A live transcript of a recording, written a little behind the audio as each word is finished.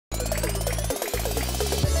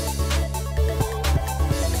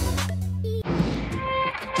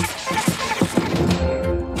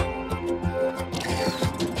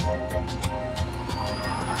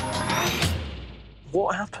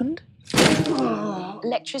happened?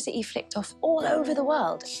 Electricity flicked off all over the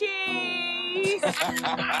world. Cheese!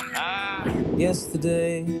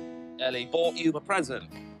 Yesterday, Ellie bought you a present.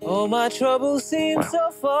 all my troubles seem so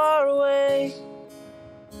far away.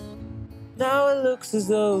 Now it looks as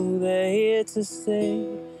though they're here to stay.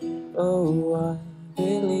 Oh, I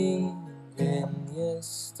believe in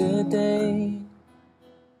yesterday.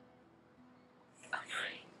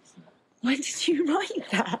 When did you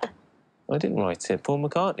write that? I didn't write it. Paul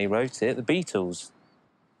McCartney wrote it. The Beatles.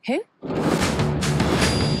 Who?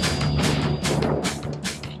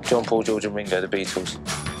 John, Paul, George and Ringo, the Beatles.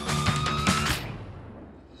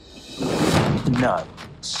 No.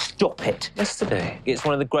 Stop it. Yesterday. It's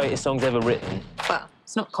one of the greatest songs ever written. Well,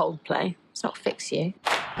 it's not Coldplay. It's not Fix You.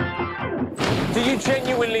 Do you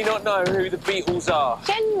genuinely not know who the Beatles are?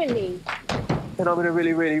 Genuinely. Then I'm in a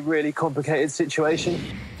really, really, really complicated situation.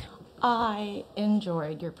 I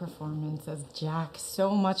enjoyed your performance as Jack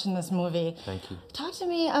so much in this movie. Thank you. Talk to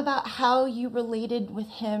me about how you related with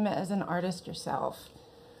him as an artist yourself.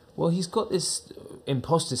 Well, he's got this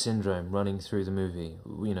imposter syndrome running through the movie.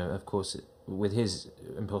 You know, of course, with his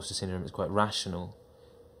imposter syndrome, it's quite rational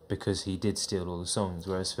because he did steal all the songs,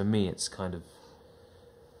 whereas for me, it's kind of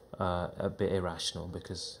a bit irrational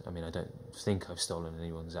because, I mean, I don't think I've stolen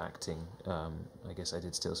anyone's acting. I guess I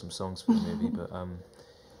did steal some songs for the movie, but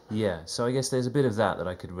yeah, so I guess there's a bit of that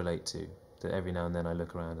I could relate to, that every now and then I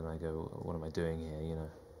look around and I go, what am I doing here, you know,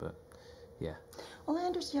 but yeah. Well, I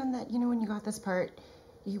understand that, you know, when you got this part,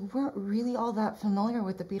 you weren't really all that familiar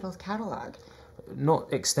with the Beatles catalogue.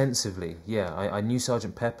 Not extensively, yeah. I knew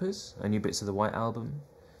Sgt. Pepper's, I knew bits of the White Album,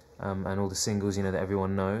 and all the singles, you know, that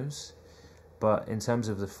everyone knows. But in terms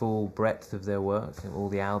of the full breadth of their work, all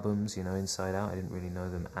the albums, you know, inside out, I didn't really know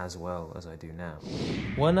them as well as I do now.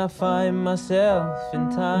 When I find myself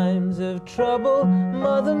in times of trouble,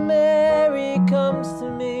 Mother Mary comes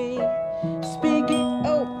to me, speaking...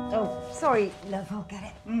 Oh, sorry, love, I'll get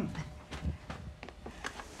it.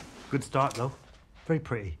 Good start, though. Very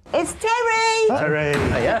pretty. It's Terry! Terry!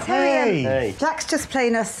 Terry, Hey! Jack's just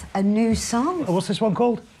playing us a new song. What's this one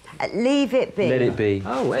called? Leave It Be. Let It Be.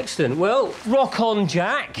 Oh, excellent. Well, rock on,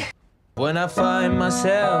 Jack. When I find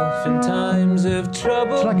myself in times of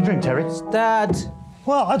trouble... Would you like a drink, Terry? Dad.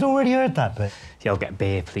 Well, I'd already heard that bit. Yeah, I'll get a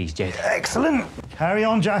beer, please, Jed. Excellent. Carry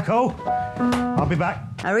on, Jacko. I'll be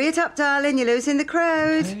back. Hurry it up, darling, you're losing the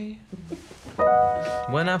crowd. Okay.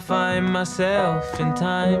 When I find myself in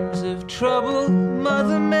times of trouble,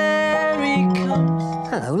 Mother Mary comes...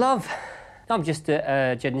 Hello, love. I'm just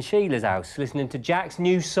at Jed and Sheila's house listening to Jack's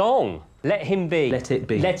new song. Let him be. Let it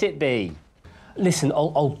be. Let it be. Listen,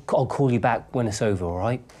 I'll call you back when it's over, all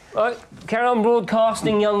right? All right, carry on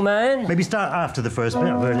broadcasting, young man. Maybe start after the first bit.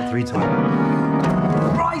 I've heard it 3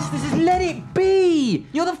 times. Christ, this is Let It Be!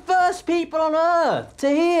 You're the first people on Earth to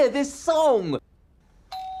hear this song.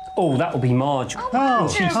 Oh, that'll be Marge. Oh,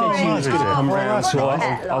 she said she was going to come round, so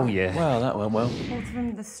oh, yeah. Well, that went well. Well,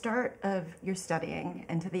 from the start of your studying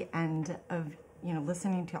and to the end of, you know,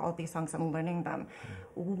 listening to all these songs and learning them,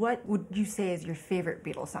 what would you say is your favourite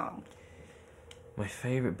Beatles song? My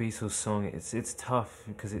favourite Beatles song, it's tough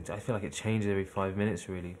because I feel like it changes every 5 minutes,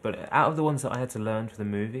 really. But out of the ones that I had to learn for the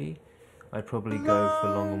movie, I'd probably go for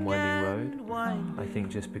Long and Winding Road. I think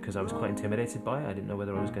just because I was quite intimidated by it. I didn't know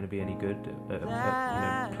whether I was going to be any good at you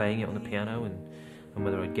know, playing it on the piano and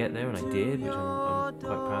whether I'd get there, and I did, which I'm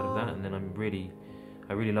quite proud of that. And then I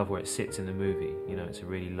really love where it sits in the movie. You know, it's a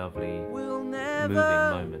really lovely, moving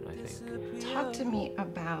moment, I think. Talk to me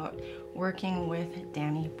about working with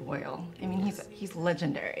Danny Boyle. I mean, he's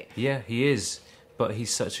legendary. Yeah, he is. But he's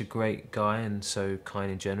such a great guy and so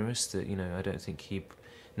kind and generous that, you know, I don't think he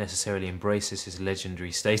necessarily embraces his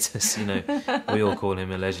legendary status. You know, we all call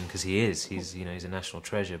him a legend because he is. He's, you know, he's a national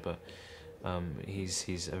treasure. But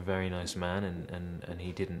he's a very nice man, and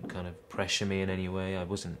he didn't kind of pressure me in any way. I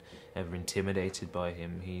wasn't ever intimidated by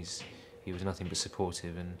him. He was nothing but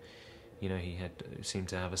supportive, and you know, he seemed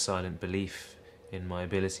to have a silent belief in my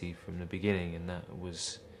ability from the beginning, and that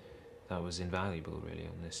was invaluable, really,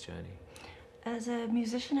 on this journey. As a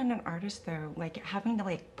musician and an artist, though, like having to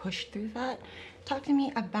like push through that, talk to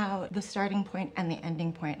me about the starting point and the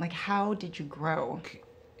ending point. Like, how did you grow?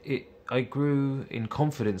 I grew in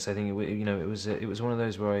confidence. I think it was one of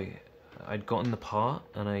those where I'd gotten the part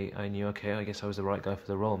and I knew, okay, I guess I was the right guy for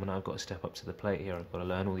the role. And I've got to step up to the plate here. I've got to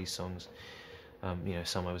learn all these songs. You know,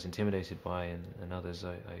 some I was intimidated by, and others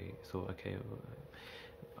I thought, okay,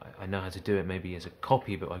 I know how to do it maybe as a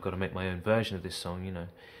copy, but I've got to make my own version of this song, you know.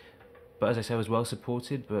 But as I say, I was well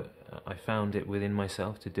supported, but I found it within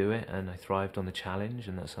myself to do it, and I thrived on the challenge,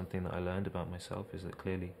 and that's something that I learned about myself, is that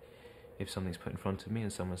clearly if something's put in front of me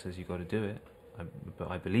and someone says you've got to do it,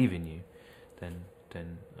 I believe in you, then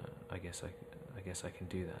I guess I can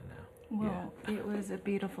do that now. Well, it was a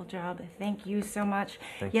beautiful job. Thank you so much.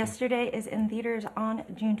 Thank you. Yesterday is in theaters on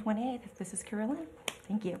June 28th. This is KIYRA LYNN.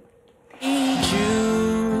 Thank you.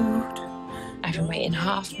 I've been waiting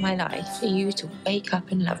half my life for you to wake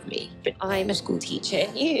up and love me. But I'm a school teacher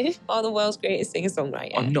and you are the world's greatest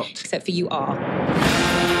singer-songwriter. I'm not. Except for you are.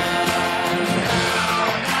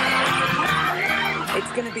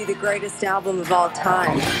 It's going to be the greatest album of all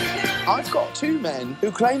time. I've got two men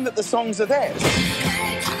who claim that the songs are theirs.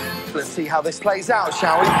 Let's see how this plays out,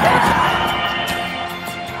 shall we?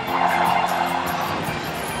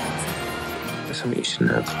 There's something you should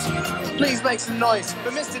know. Please make some noise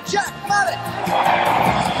for Mr. Jack Malik!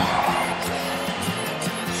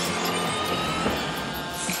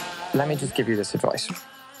 Let me just give you this advice.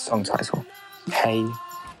 Song title. Hey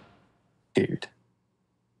Dude.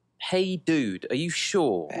 Hey Dude, are you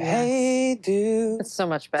sure? Hey, dude. It's so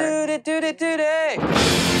much better.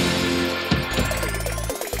 Do-do-do-do-do-do.